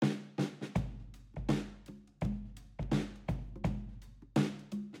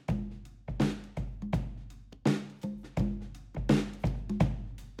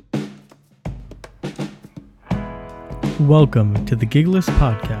Welcome to the Gigless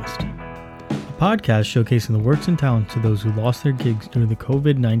Podcast, a podcast showcasing the works and talents of those who lost their gigs during the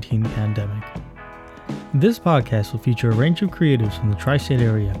COVID-19 pandemic. This podcast will feature a range of creatives from the tri-state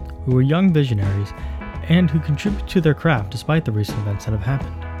area who are young visionaries and who contribute to their craft despite the recent events that have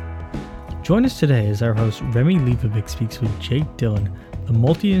happened. Join us today as our host Remy Levovic speaks with Jake Dillion, a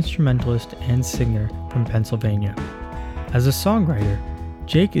multi-instrumentalist and singer from Pennsylvania. As a songwriter,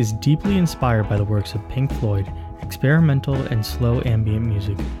 Jake is deeply inspired by the works of Pink Floyd, experimental and slow ambient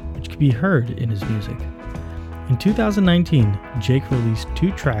music, which can be heard in his music. In 2019, Jake released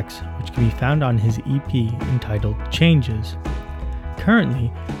 2 tracks which can be found on his EP entitled Changes.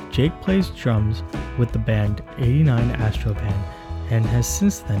 Currently, Jake plays drums with the band 89 Astro Band and has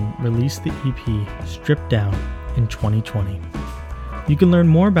since then released the EP Stripped Down in 2020. You can learn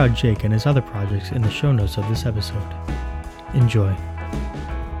more about Jake and his other projects in the show notes of this episode. Enjoy.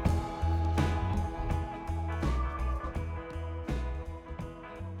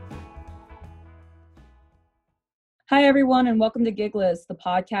 Hi, everyone, and welcome to Gigless, the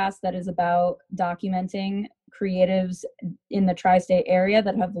podcast that is about documenting creatives in the tri-state area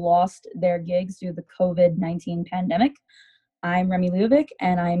that have lost their gigs due to the COVID-19 pandemic. I'm Remy Levovic,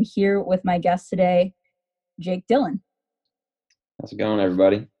 and I'm here with my guest today, Jake Dillion. How's it going,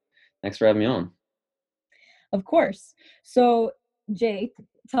 everybody? Thanks for having me on. Of course. So, Jake,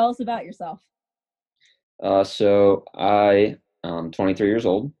 tell us about yourself. So I am 23 years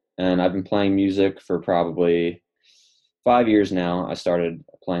old, and I've been playing music for probably 5 years now. I started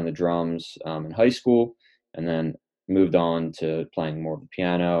playing the drums in high school, and then moved on to playing more of the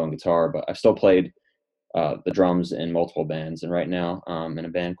piano and guitar, but I've still played the drums in multiple bands, and right now I'm in a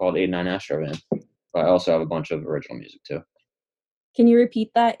band called 89 Astro Band. But I also have a bunch of original music too. Can you repeat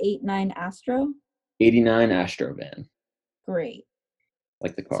that? 89 Astro? 89 Astro Band. Great.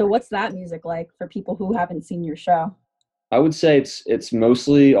 Like the car. So what's that music like for people who haven't seen your show? I would say it's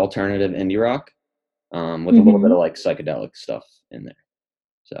mostly alternative indie rock, with a little bit of like psychedelic stuff in there.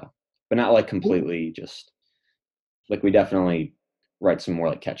 So, but not like completely just like, we definitely write some more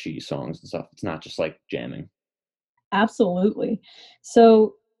like catchy songs and stuff. It's not just like jamming. Absolutely.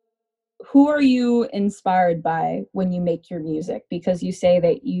 So who are you inspired by when you make your music? Because you say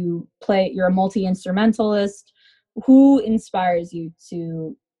that you're a multi-instrumentalist. Who inspires you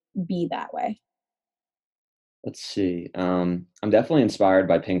to be that way? Let's see. I'm definitely inspired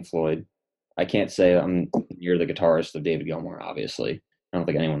by Pink Floyd. I can't say I'm near the guitarist of David Gilmour, obviously. I don't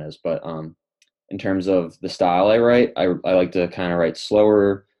think anyone is, but in terms of the style I write, I like to kind of write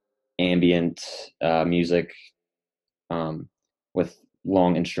slower, ambient music with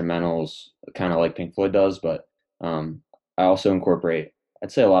long instrumentals, kind of like Pink Floyd does, but I also incorporate,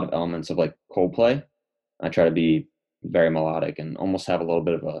 I'd say, a lot of elements of like Coldplay. I try to be very melodic and almost have a little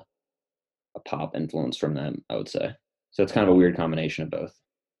bit of a pop influence from them, I would say. So it's kind of a weird combination of both.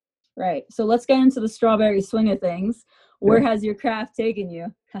 Right. So let's get into the strawberry swing of things. Where has your craft taken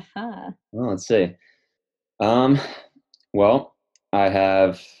you? Haha. Well, let's see. Well, I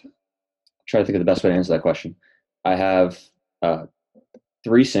have tried to think of the best way to answer that question. I have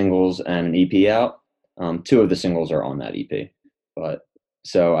 3 singles and an EP out. 2 of the singles are on that EP. But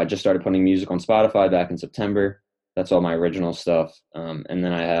so I just started putting music on Spotify back in September. That's all my original stuff. And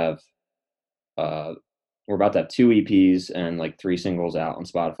then I have we're about to have 2 EPs and like 3 singles out on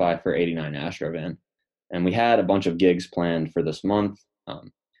Spotify for 89 Astro Band. And we had a bunch of gigs planned for this month, but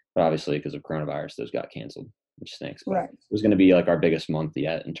obviously because of coronavirus, those got canceled, which stinks. But right. It was going to be like our biggest month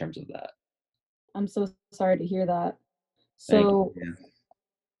yet in terms of that. I'm so sorry to hear that.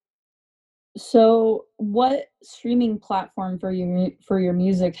 So what streaming platform for your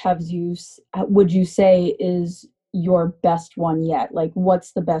music would you say is your best one yet? Like,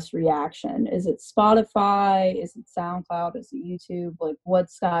 what's the best reaction? Is it Spotify? Is it SoundCloud? Is it YouTube? Like,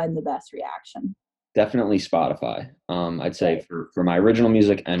 what's gotten the best reaction? Definitely Spotify. I'd say for my original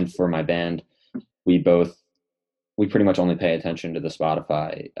music and for my band, we pretty much only pay attention to the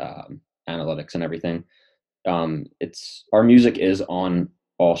Spotify analytics and everything. Our music is on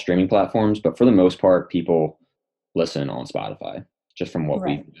all streaming platforms, but for the most part, people listen on Spotify, just from what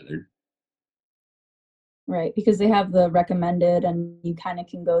we've gathered. Right, because they have the recommended, and you kind of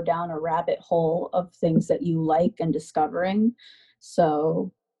can go down a rabbit hole of things that you like and discovering.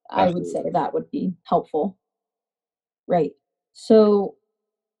 So absolutely. I would say that would be helpful. Right. So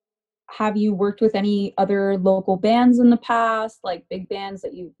have you worked with any other local bands in the past, like big bands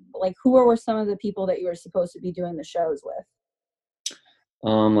that you like? Who were some of the people that you were supposed to be doing the shows with?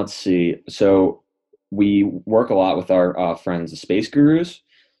 Let's see. So we work a lot with our friends, the Space Gurus.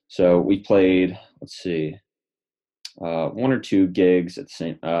 So we played, 1 or 2 gigs at the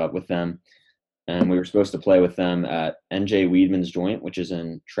same with them. and we were supposed to play with them at NJ Weedman's Joint, which is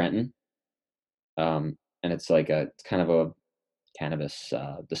in Trenton. And it's like it's kind of a cannabis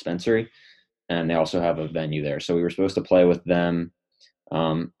dispensary, and they also have a venue there. So we were supposed to play with them.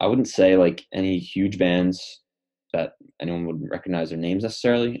 I wouldn't say like any huge bands that anyone would recognize their names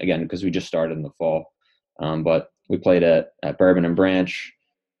necessarily, again, because we just started in the fall. But we played at Bourbon and Branch,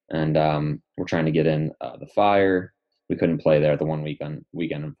 and we're trying to get in the Fire. We couldn't play there the one weekend,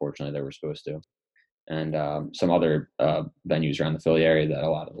 unfortunately, that we're supposed to. And some other venues around the Philly area that a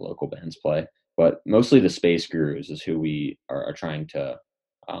lot of the local bands play. But mostly the Space Gurus is who we are trying to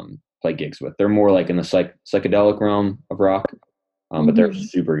play gigs with. They're more like in the psychedelic realm of rock, but they're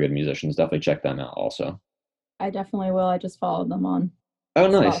super good musicians. Definitely check them out also. I definitely will. I just followed them on Oh,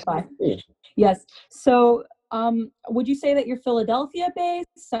 nice. Spotify. Yes. So would you say that you're Philadelphia based,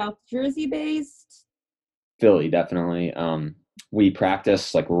 South Jersey based? Philly, definitely. We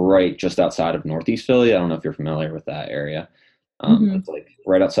practice like right just outside of Northeast Philly. I don't know if you're familiar with that area. It's like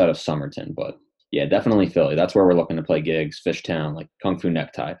right outside of Somerton, but yeah, definitely Philly. That's where we're looking to play gigs, Fishtown, like Kung Fu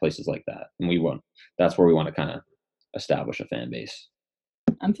Necktie, places like that. And that's where we want to kind of establish a fan base.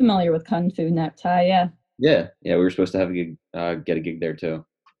 I'm familiar with Kung Fu Necktie, yeah. Yeah. We were supposed to have a gig, get a gig there too.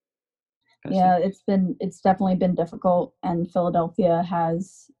 Yeah, it's definitely been difficult, and Philadelphia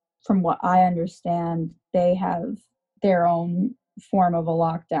has, from what I understand, they have their own form of a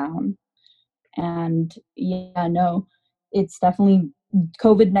lockdown. And yeah, no, it's definitely,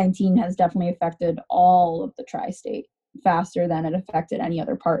 COVID-19 has definitely affected all of the tri-state faster than it affected any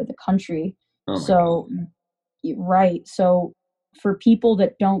other part of the country. Oh my So, right. So for people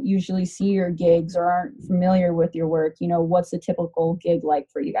that don't usually see your gigs or aren't familiar with your work, what's a typical gig like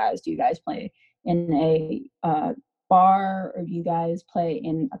for you guys? Do you guys play in a bar, or do you guys play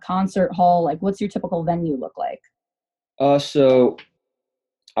in a concert hall? Like, what's your typical venue look like? So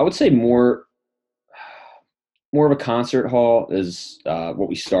I would say more of a concert hall is what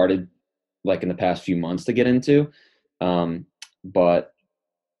we started like in the past few months to get into. But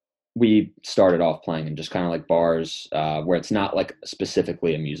we started off playing in just kind of like bars where it's not like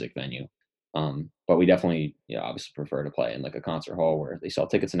specifically a music venue. But we definitely, obviously prefer to play in like a concert hall where they sell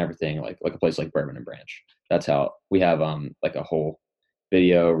tickets and everything, like a place like Bourbon and Branch. That's how we have like a whole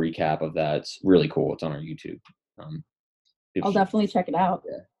video recap of that. It's really cool. It's on our YouTube. I'll definitely check it out.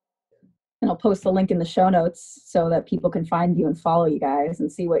 Yeah. And I'll post the link in the show notes so that people can find you and follow you guys and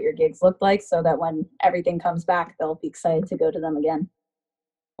see what your gigs look like, so that when everything comes back, they'll be excited to go to them again.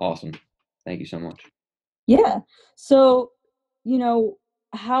 Awesome. Thank you so much. Yeah. So,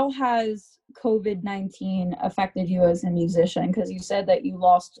 how has COVID-19 affected you as a musician? Because you said that you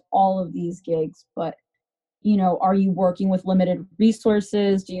lost all of these gigs, but, are you working with limited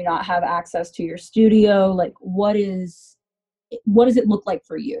resources? Do you not have access to your studio? Like, what does it look like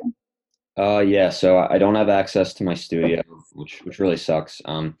for you? Yeah, so I don't have access to my studio, which really sucks.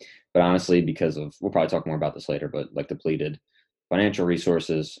 But honestly, because of, we'll probably talk more about this later, but like depleted financial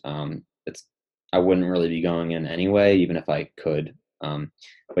resources, I wouldn't really be going in anyway, even if I could.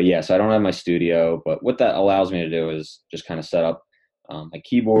 But yeah, so I don't have my studio, but what that allows me to do is just kind of set up my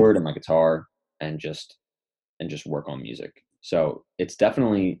keyboard and my guitar and just work on music. So it's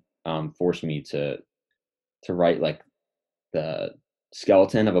definitely forced me to write like the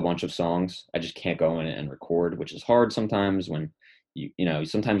skeleton of a bunch of songs. I just can't go in and record, which is hard sometimes when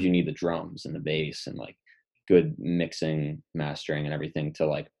sometimes you need the drums and the bass and like good mixing, mastering and everything to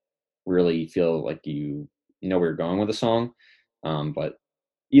like really feel like you know where you're going with a song. But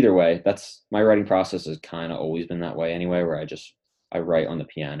either way, that's my writing process has kind of always been that way anyway, where I write on the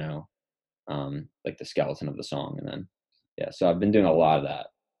piano, like the skeleton of the song. And then, yeah, so I've been doing a lot of that.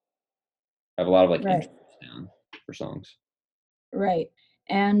 I have a lot of like Right. intros down for songs. Right.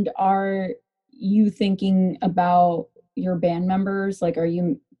 And are you thinking about your band members? Like, are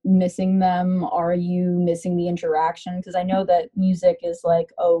you missing them? Are you missing the interaction? Because I know that music is like,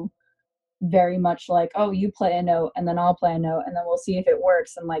 very much like, you play a note and then I'll play a note and then we'll see if it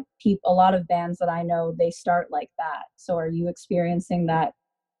works. And like a lot of bands that I know, they start like that. So are you experiencing that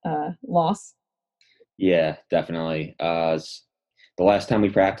loss? Yeah, definitely. The last time we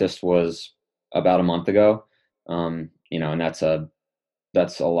practiced was about a month ago. And that's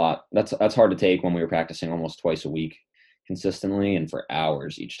a lot. That's hard to take when we were practicing almost twice a week consistently and for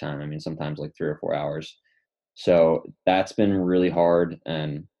hours each time. I mean, sometimes like 3 or 4 hours. So that's been really hard.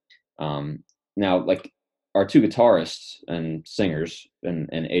 And now like our two guitarists and singers in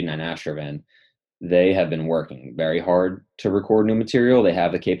 89 Astrovan, they have been working very hard to record new material. They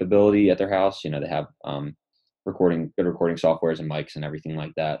have the capability at their house. They have good recording softwares and mics and everything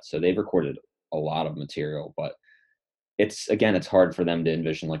like that. So they've recorded a lot of material, but it's hard for them to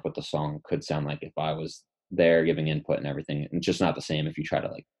envision like what the song could sound like if I was there giving input and everything. And it's just not the same if you try to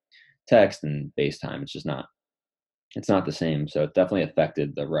like text and FaceTime. It's not the same. So it definitely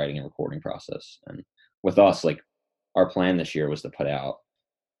affected the writing and recording process. And with us, like our plan this year was to put out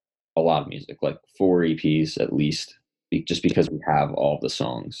a lot of music, like 4 EPs at least, just because we have all the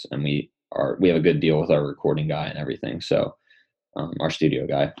songs and we have a good deal with our recording guy and everything. So our studio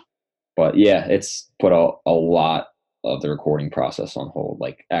guy. But yeah, it's put a lot of the recording process on hold,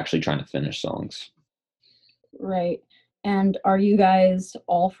 like actually trying to finish songs. Right. And are you guys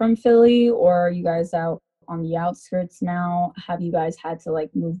all from Philly, or are you guys out on the outskirts now? Have you guys had to like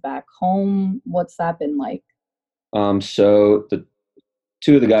move back home? What's that been like? So the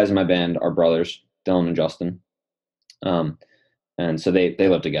two of the guys in my band are brothers, Dylan and Justin. Um, and so they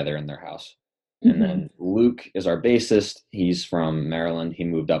live together in their house. And Mm-hmm. then Luke is our bassist. He's from Maryland. He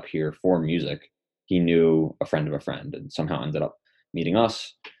moved up here for music. He knew a friend of a friend and somehow ended up meeting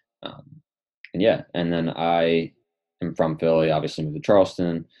us. And yeah, and then I am from Philly, obviously moved to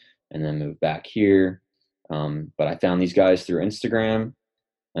Charleston and then moved back here. But I found these guys through Instagram,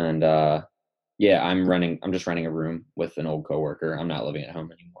 and yeah, I'm just renting a room with an old coworker. I'm not living at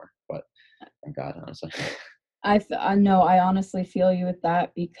home anymore, but thank God, honestly. I know, I honestly feel you with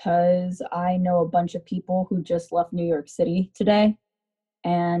that, because I know a bunch of people who just left New York City today,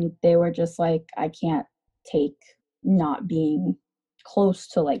 and they were just like, I can't take not being close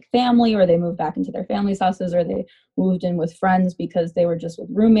to like family, or they moved back into their family's houses, or they moved in with friends because they were just with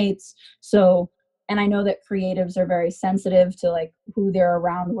roommates. So, and I know that creatives are very sensitive to like who they're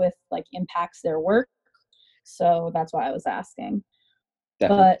around with, like impacts their work. So that's why I was asking.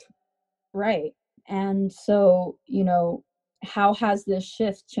 Definitely. But right. And so, how has this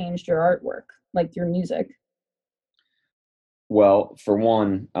shift changed your artwork, like your music? Well, for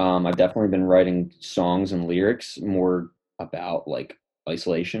one, I've definitely been writing songs and lyrics more about like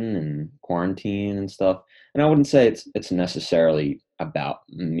isolation and quarantine and stuff. And I wouldn't say it's necessarily about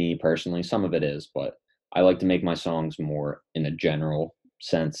me personally. Some of it is, but I like to make my songs more in a general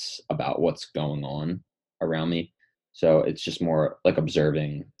sense about what's going on around me. So it's just more like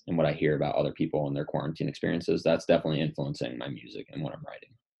observing and what I hear about other people and their quarantine experiences. That's definitely influencing my music and what I'm writing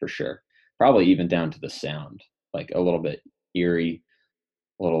for sure. Probably even down to the sound, like a little bit eerie,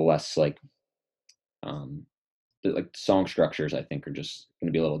 a little less um like song structures I think are just going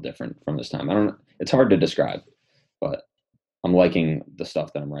to be a little different from this time. I don't know. It's hard to describe, but I'm liking the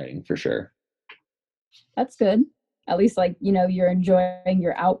stuff that I'm writing for sure. That's good. At least like, you're enjoying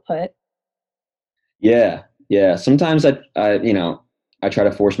your output. Yeah. Yeah. Sometimes I try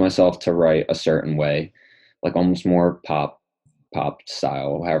to force myself to write a certain way, like almost more pop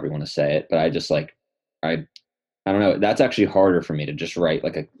style, however you want to say it. But I just like, I, I don't know. That's actually harder for me to just write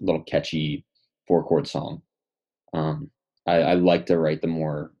like a little catchy 4 chord song. Um, I like to write the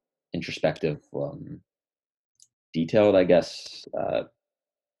more introspective, detailed, I guess.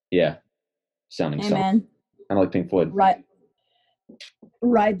 Yeah, sounding Hey song, man, kind of like Pink Floyd.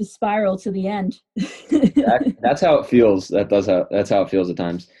 ride the spiral to the end. That's how it feels. That's how it feels at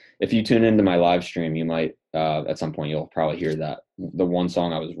times. If you tune into my live stream, you might at some point you'll probably hear that the one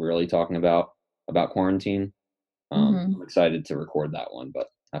song I was really talking about quarantine. Hmm. I'm excited to record that one, but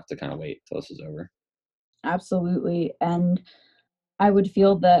I have to kind of wait till this is over. Absolutely. And I would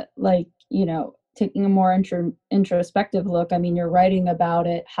feel that, like, taking a more introspective look, I mean, you're writing about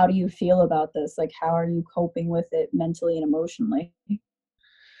it. How do you feel about this? Like, how are you coping with it mentally and emotionally?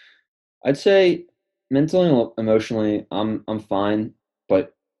 I'd say mentally and emotionally, I'm fine,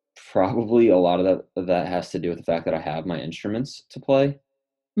 but probably a lot of that has to do with the fact that I have my instruments to play.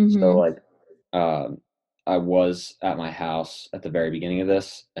 So Hmm. like, um, I was at my house at the very beginning of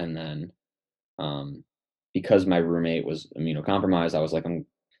this, and then um, because my roommate was immunocompromised, I was like, and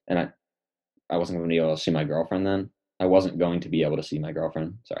I wasn't going to be able to see my girlfriend then. I wasn't going to be able to see my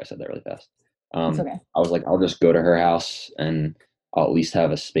girlfriend. Sorry, I said that really fast. It's okay. I was like, I'll just go to her house and I'll at least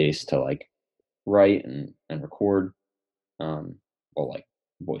have a space to like write and record, well, like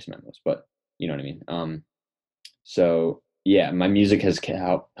voice memos, but you know what I mean. So yeah, my music has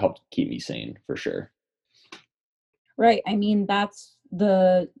helped keep me sane for sure. Right. I mean, that's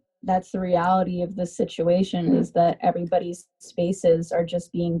the reality of this situation, is that everybody's spaces are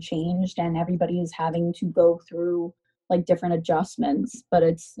just being changed, and everybody is having to go through like different adjustments. But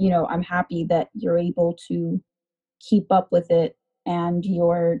it's, I'm happy that you're able to keep up with it, and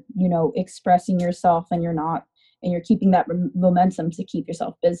you're, expressing yourself, and you're keeping that momentum to keep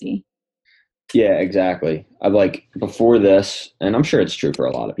yourself busy. Yeah, exactly. I like before this, and I'm sure it's true for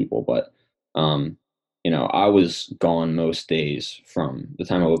a lot of people, but um, I was gone most days from the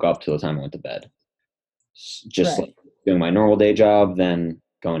time I woke up to the time I went to bed. Just like Right. doing my normal day job, then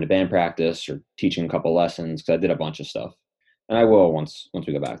going to band practice or teaching a couple lessons because I did a bunch of stuff, and I will once we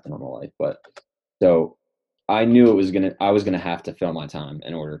go back to normal life. But so I knew I was gonna have to fill my time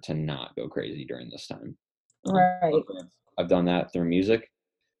in order to not go crazy during this time. Right. I've done that through music.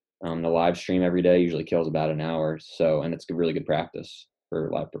 The live stream every day usually kills about an hour, so and it's a really good practice for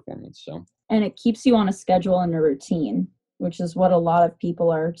live performance. So And it keeps you on a schedule and a routine, which is what a lot of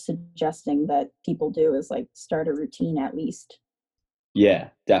people are suggesting that people do, is like start a routine at least. yeah,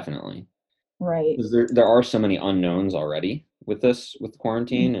 definitely. Right. Because there are so many unknowns already with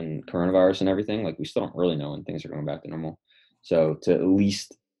quarantine and coronavirus and everything. Like we still don't really know when things are going back to normal. So to at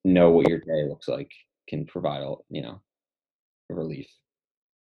least know what your day looks like can provide a relief.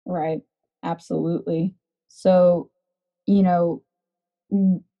 Right. Absolutely. So, you know,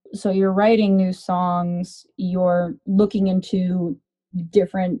 so you're writing new songs, you're looking into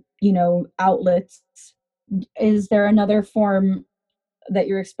different, outlets. Is there another form that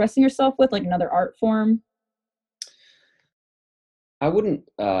you're expressing yourself with, like another art form? I wouldn't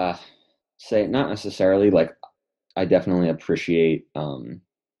say not necessarily. Like I definitely appreciate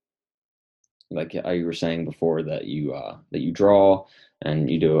like you were saying before that you draw and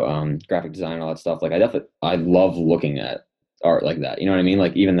you do graphic design and all that stuff. Like I love looking at art like that. You know what I mean?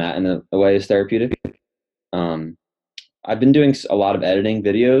 Like even that in a way is therapeutic. Um, I've been doing a lot of editing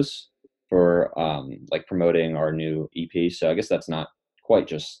videos for like promoting our new EP. So I guess that's not quite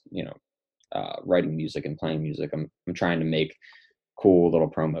just writing music and playing music. I'm trying to make cool little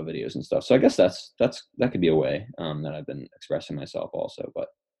promo videos and stuff. So I guess that could be a way that I've been expressing myself also. But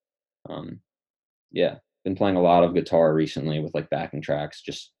um, yeah, been playing a lot of guitar recently with like backing tracks,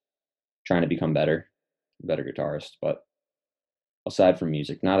 just trying to become better guitarist. But aside from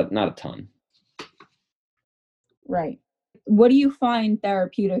music, not a ton. Right. What do you find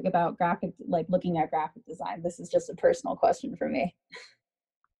therapeutic about like looking at graphic design? This is just a personal question for me.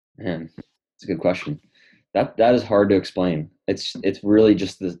 Man, it's a good question. That is hard to explain. It's really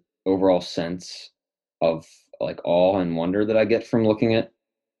just the overall sense of like awe and wonder that I get from looking at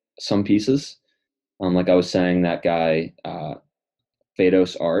some pieces. Like I was saying, that guy,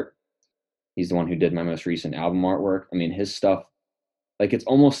 Fados Art, he's the one who did my most recent album artwork. I mean, his stuff, like it's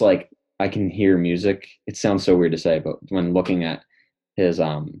almost like I can hear music. It sounds so weird to say, but when looking at his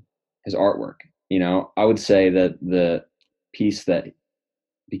artwork, I would say that the piece that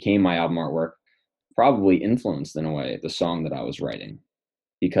became my album artwork probably influenced in a way the song that I was writing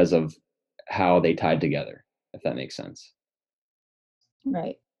because of how they tied together, if that makes sense.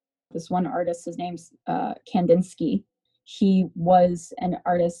 Right. This one artist, his name's Kandinsky. He was an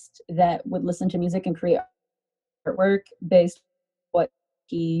artist that would listen to music and create artwork based on what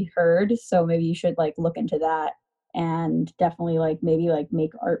he heard. So maybe you should like look into that and definitely like maybe like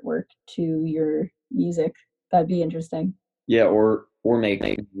make artwork to your music. That'd be interesting. Yeah, or make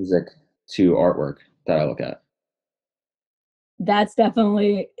music to artwork that I look at. That's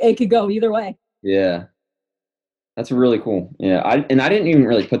definitely, it could go either way. Yeah, that's really cool. Yeah, I didn't even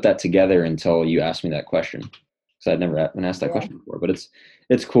really put that together until you asked me that question because I'd never been asked that Yeah. question before. But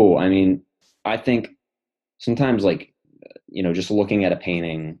it's cool. I mean, I think sometimes like just looking at a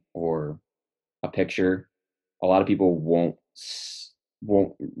painting or a picture, a lot of people won't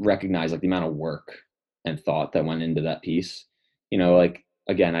recognize like the amount of work and thought that went into that piece. Like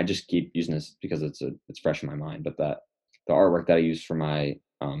again, I just keep using this because it's fresh in my mind. But that the artwork that I used for my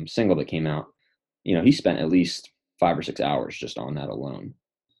single that came out, he spent at least 5 or 6 hours just on that alone.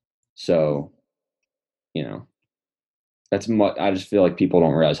 So, you know, that's much. I just feel like people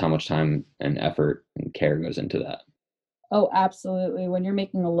don't realize how much time and effort and care goes into that. Oh, absolutely. When you're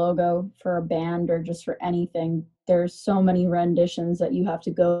making a logo for a band or just for anything, there's so many renditions that you have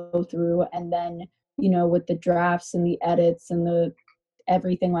to go through. And then, with the drafts and the edits and the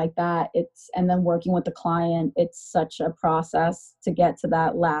everything like that, and then working with the client, it's such a process to get to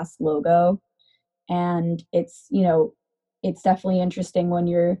that last logo. And it's definitely interesting when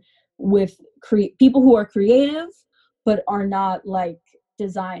you're with people who are creative but are not like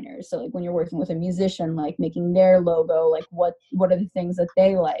designers. So like when you're working with a musician, like making their logo, like what are the things that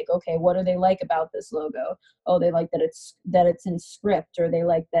they like? Okay, what do they like about this logo? Oh, they like that it's in script, or they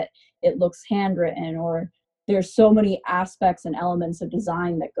like that it looks handwritten, or there's so many aspects and elements of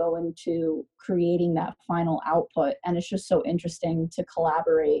design that go into creating that final output. And it's just so interesting to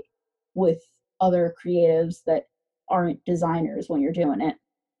collaborate with other creatives that aren't designers when you're doing it.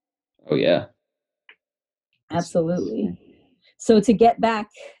 Oh yeah. Absolutely. So to get back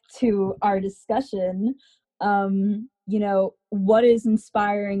to our discussion, what is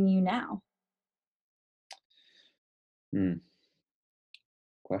inspiring you now? Hmm.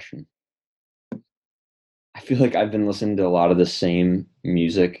 Question. I feel like I've been listening to a lot of the same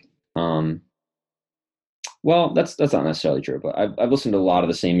music. Well, that's not necessarily true, but I've listened to a lot of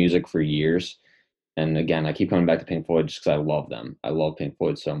the same music for years. And again, I keep coming back to Pink Floyd just because I love them. I love Pink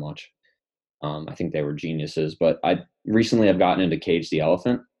Floyd so much. I think they were geniuses. But I recently I've gotten into Cage the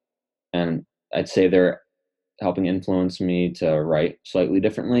Elephant, and I'd say they're helping influence me to write slightly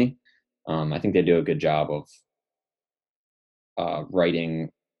differently. I think they do a good job of writing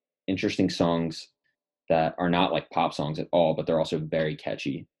interesting songs that are not like pop songs at all, but they're also very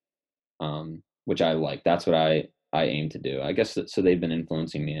catchy, which I like. That's what I aim to do. I guess so. They've been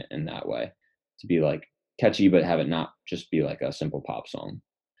influencing me in that way to be like catchy, but have it not just be like a simple pop song.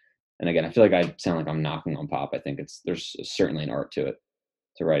 And again, I feel like I sound like I'm knocking on pop. I think there's certainly an art to it,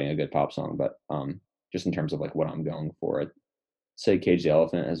 to writing a good pop song. But just in terms of like what I'm going for, I'd say Cage the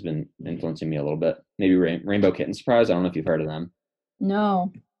Elephant has been influencing me a little bit. Maybe Rainbow Kitten Surprise. I don't know if you've heard of them.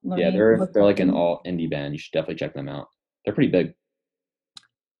 No. Yeah, they're like an all indie band. You should definitely check them out. They're pretty big.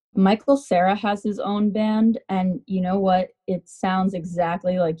 Michael Cera has his own band, and you know what? It sounds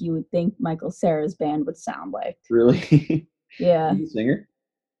exactly like you would think Michael Cera's band would sound like. Really? Yeah. He's a singer?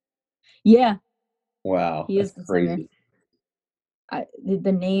 Yeah. Wow, He is the crazy. singer.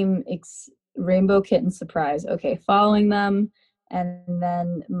 The name Rainbow Kitten Surprise. Okay, following them, and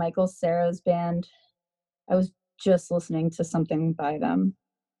then Michael Cera's band. I was just listening to something by them.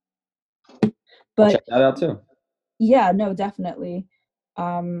 But I'll check that out too. Yeah, no, definitely.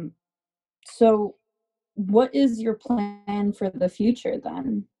 So what is your plan for the future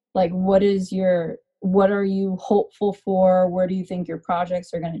then? Like what are you hopeful for? Where do you think your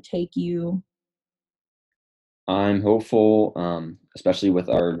projects are going to take you? I'm hopeful, especially with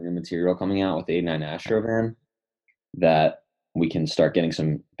our new material coming out with the 89 Astro Van, that we can start getting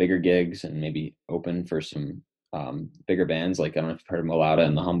some bigger gigs and maybe open for some bigger bands. Like I don't know if you've heard of Molada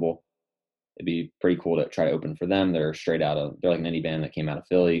and the Humble. It'd be pretty cool to try to open for them. They're like an indie band that came out of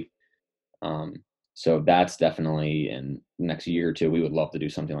Philly. So that's definitely in the next year or two. We would love to do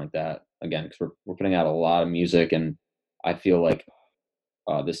something like that again because we're putting out a lot of music, and I feel like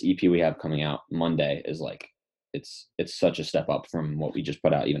this EP we have coming out Monday is like it's such a step up from what we just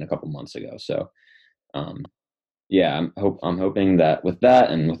put out even a couple months ago. So yeah, I'm hoping that with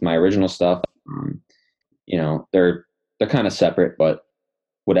that and with my original stuff, they're kind of separate, but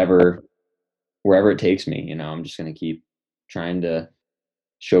wherever it takes me, I'm just gonna keep trying to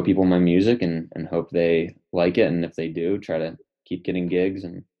show people my music and hope they like it. And if they do, try to keep getting gigs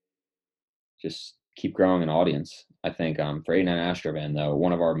and just keep growing an audience. I think for 89 Astro Band, though,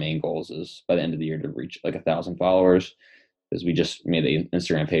 one of our main goals is by the end of the year to reach like 1,000 followers, because we just made the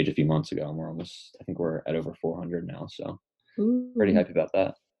Instagram page a few months ago and I think we're at over 400 now. So pretty happy about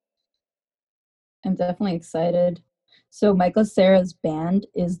that. I'm definitely excited. So Michael Cera's band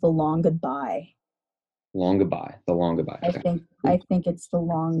is The Long Goodbye. Long Goodbye. The Long Goodbye. I think it's The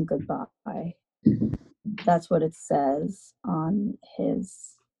Long Goodbye. That's what it says on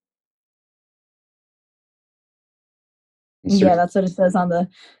his. Yeah, that's what it says on the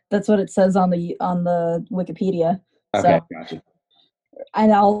Wikipedia. Okay, so, gotcha.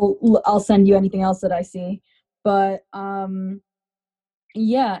 And I'll send you anything else that I see. But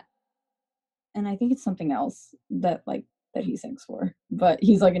yeah. And I think it's something else that he sings for. But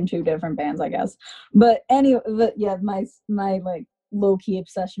he's like in two different bands, I guess. But anyway, yeah, my like low key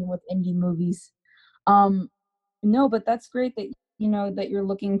obsession with indie movies. No, but that's great that that you're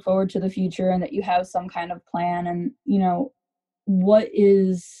looking forward to the future and that you have some kind of plan. And what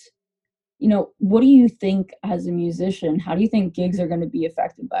do you think as a musician? How do you think gigs are going to be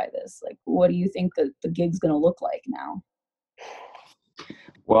affected by this? Like, what do you think that the gig's going to look like now?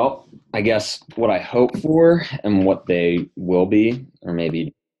 Well, I guess what I hope for and what they will be, or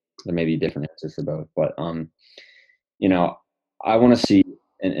maybe there may be different answers for both, but I want to see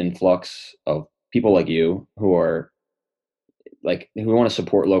an influx of people like you who are who want to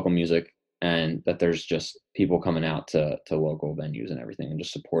support local music, and that there's just people coming out to local venues and everything and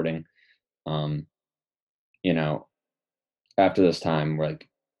just supporting. Um, After this time,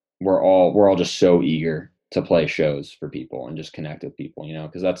 we're all just so eager to play shows for people and just connect with people,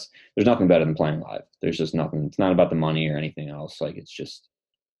 because there's nothing better than playing live. There's just nothing. It's not about the money or anything else. Like it's just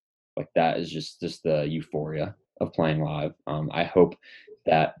like that is just the euphoria of playing live. I hope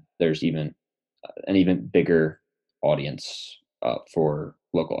that there's an even bigger audience for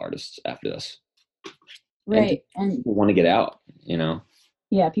local artists after this. Right. And people want to get out,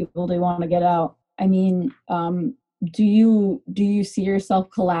 Yeah, people do want to get out. I mean, do you see yourself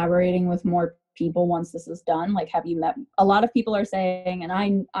collaborating with more people once this is done? Like, have you met, a lot of people are saying, and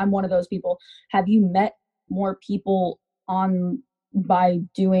I'm one of those people, have you met more people on by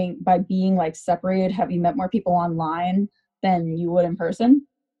being like separated, have you met more people online than you would in person?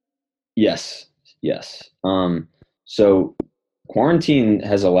 Yes. So quarantine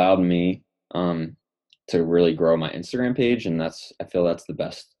has allowed me to really grow my Instagram page, and I feel that's the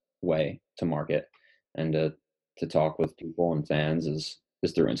best way to market and to talk with people and fans is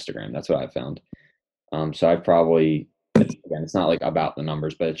through Instagram. That's what I've found. So I've probably, it's not like about the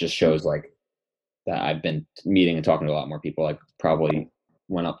numbers, but it just shows like that I've been meeting and talking to a lot more people. Like probably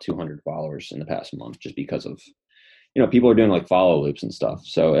went up 200 followers in the past month just because of, people are doing like follow loops and stuff.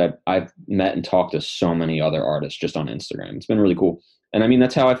 So I've met and talked to so many other artists just on Instagram. It's been really cool. And I mean,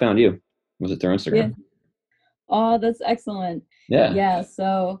 that's how I found you. Was it through Instagram? Yeah. Oh, that's excellent. Yeah. Yeah.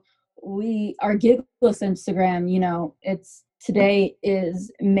 So our Gigless Instagram, today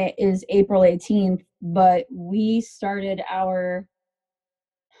is April 18th, but we started our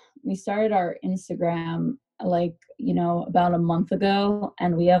Instagram like, about a month ago,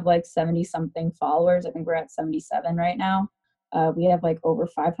 and we have like 70 something followers. I think we're at 77 right now. We have like over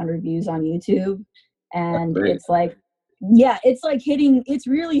 500 views on YouTube, and it's like, yeah, it's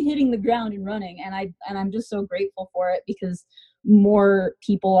really hitting the ground and running. And I'm just so grateful for it, because more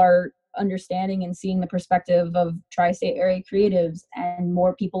people are understanding and seeing the perspective of tri-state area creatives, and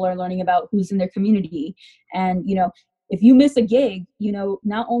more people are learning about who's in their community. And, if you miss a gig,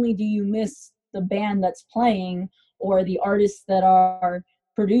 not only do you miss the band that's playing or the artists that are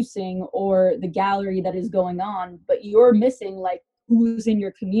producing or the gallery that is going on, but you're missing like who's in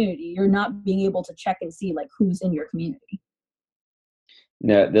your community. You're not being able to check and see like who's in your community.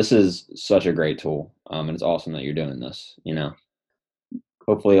 Yeah, this is such a great tool. And it's awesome that you're doing this,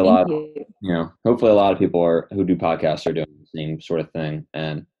 Hopefully hopefully a lot of people who do podcasts are doing the same sort of thing.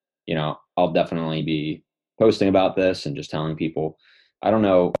 And, I'll definitely be posting about this and just telling people. I don't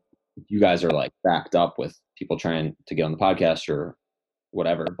know if you guys are like backed up with people trying to get on the podcast or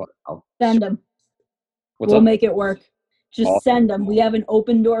whatever, but I'll send them. We'll make it work. Just send them. We have an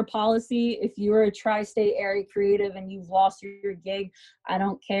open door policy. If you're a tri-state area creative and you've lost your gig, I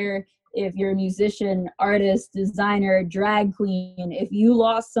don't care if you're a musician, artist, designer, drag queen. If you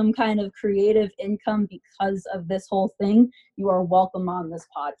lost some kind of creative income because of this whole thing, you are welcome on this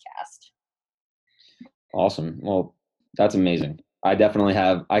podcast. Awesome. Well, that's amazing. I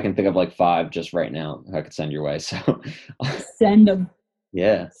can think of like 5 just right now I could send your way. So send them.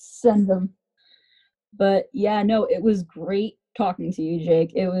 Yeah. Send them. But yeah, no, it was great talking to you,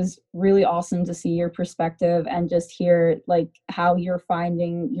 Jake. It was really awesome to see your perspective and just hear like how you're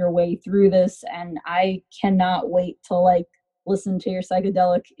finding your way through this. And I cannot wait to like listen to your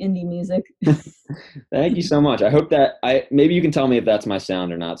psychedelic indie music. Thank you so much. I hope that maybe you can tell me if that's my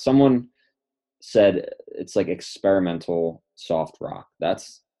sound or not. Someone said it's like experimental soft rock.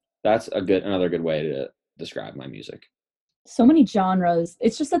 That's another good way to describe my music. So many genres.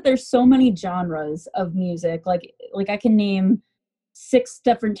 It's just that there's so many genres of music. Like I can name 6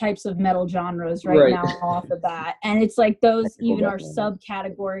 different types of metal genres right now off the bat. And it's like those even are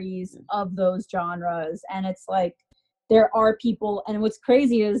subcategories of those genres. And it's like there are people, and what's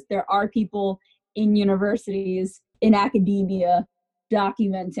crazy is there are people in universities, in academia,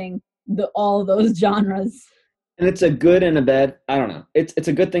 documenting all those genres. And it's a good and a bad, I don't know. It's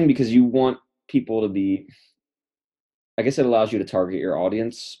a good thing because you want people to be, I guess it allows you to target your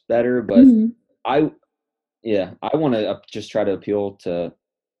audience better, but I want to just try to appeal to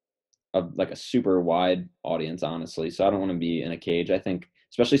a super wide audience, honestly. So I don't want to be in a cage. I think,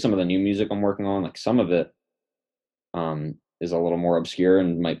 especially some of the new music I'm working on, like some of it is a little more obscure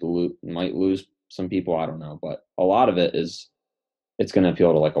and might lose some people. I don't know, but a lot of it it's going to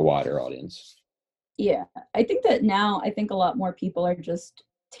appeal to like a wider audience. Yeah, I think that now, I think a lot more people are just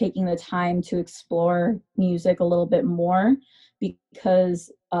taking the time to explore music a little bit more,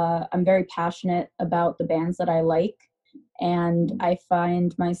 because I'm very passionate about the bands that I like, and I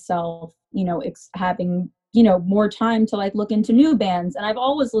find myself, having, more time to like look into new bands. And I've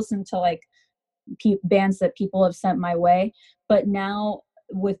always listened to like bands that people have sent my way, but now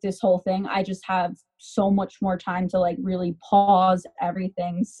with this whole thing, I just have so much more time to like really pause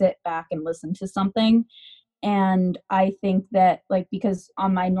everything, sit back and listen to something. And I think that like, because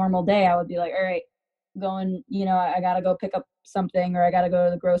on my normal day, I would be like, all right, going, I got to go pick up something, or I got to go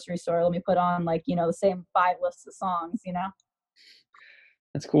to the grocery store. Let me put on like, the same 5 lists of songs,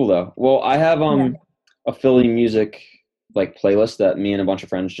 That's cool though. Well, I have a Philly music like playlist that me and a bunch of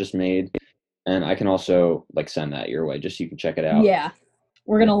friends just made. And I can also like send that your way just so you can check it out. Yeah.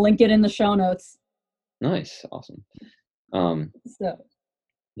 We're going to link it in the show notes. Nice. Awesome. So,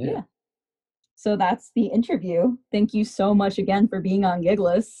 yeah. So that's the interview. Thank you so much again for being on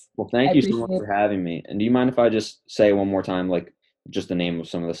Gigless. Well, thank you so much for having me. And do you mind if I just say one more time, like just the name of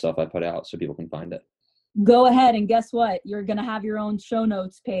some of the stuff I put out so people can find it. Go ahead, and guess what? You're going to have your own show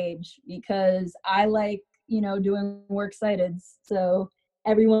notes page, because I like, doing works cited. So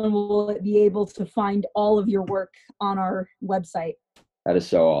everyone will be able to find all of your work on our website. That is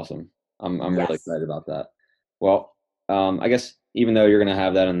so awesome. I'm Yes. really excited about that. Well, I guess even though you're going to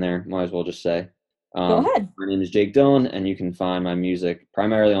have that in there, might as well just say, Go ahead. My name is Jake Dillion, and you can find my music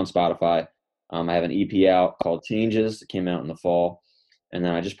primarily on Spotify. I have an EP out called Changes that came out in the fall. And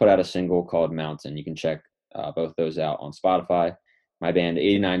then I just put out a single called Mountain. You can check both those out on Spotify. My band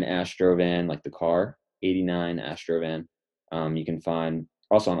 89 Astrovan, like the car, 89 Astrovan. You can find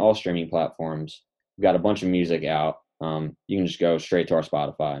also on all streaming platforms. We've got a bunch of music out. You can just go straight to our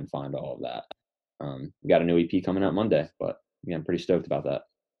Spotify and find all of that. We got a new EP coming out Monday, but yeah, I'm pretty stoked about that.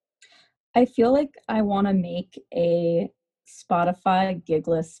 I feel like I want to make a Spotify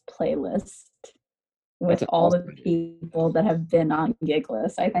Gigless playlist with all the people that have been on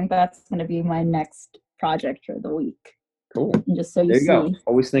Gigless. I think that's going to be my next project for the week. Cool. And just so there you see. Go.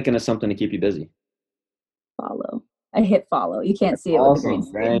 Always thinking of something to keep you busy. Follow. I hit follow. You can't see it with the green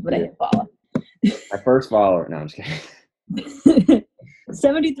screen, but I hit follow. My first follower. No, I'm just kidding.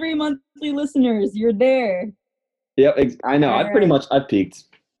 73 monthly listeners. You're there. Yep, I know. I've peaked.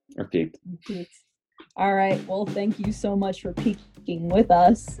 All right. Well, thank you so much for peaking with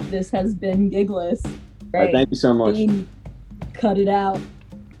us. This has been Gigless. Right. All right, thank you so much. Cut it out.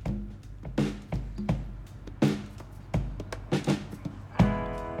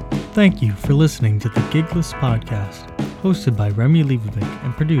 Thank you for listening to the Gigless podcast, hosted by Remy Levovic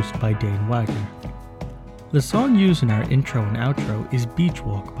and produced by Dane Wagner. The song used in our intro and outro is Beach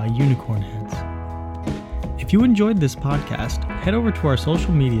Walk by Unicorn Heads. If you enjoyed this podcast, head over to our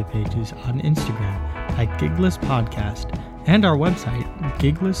social media pages on Instagram at Gigless Podcast and our website,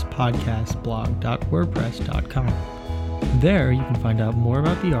 giglesspodcastblog.wordpress.com. There you can find out more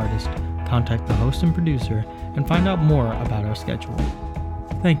about the artist, contact the host and producer, and find out more about our schedule.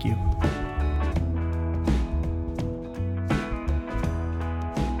 Thank you.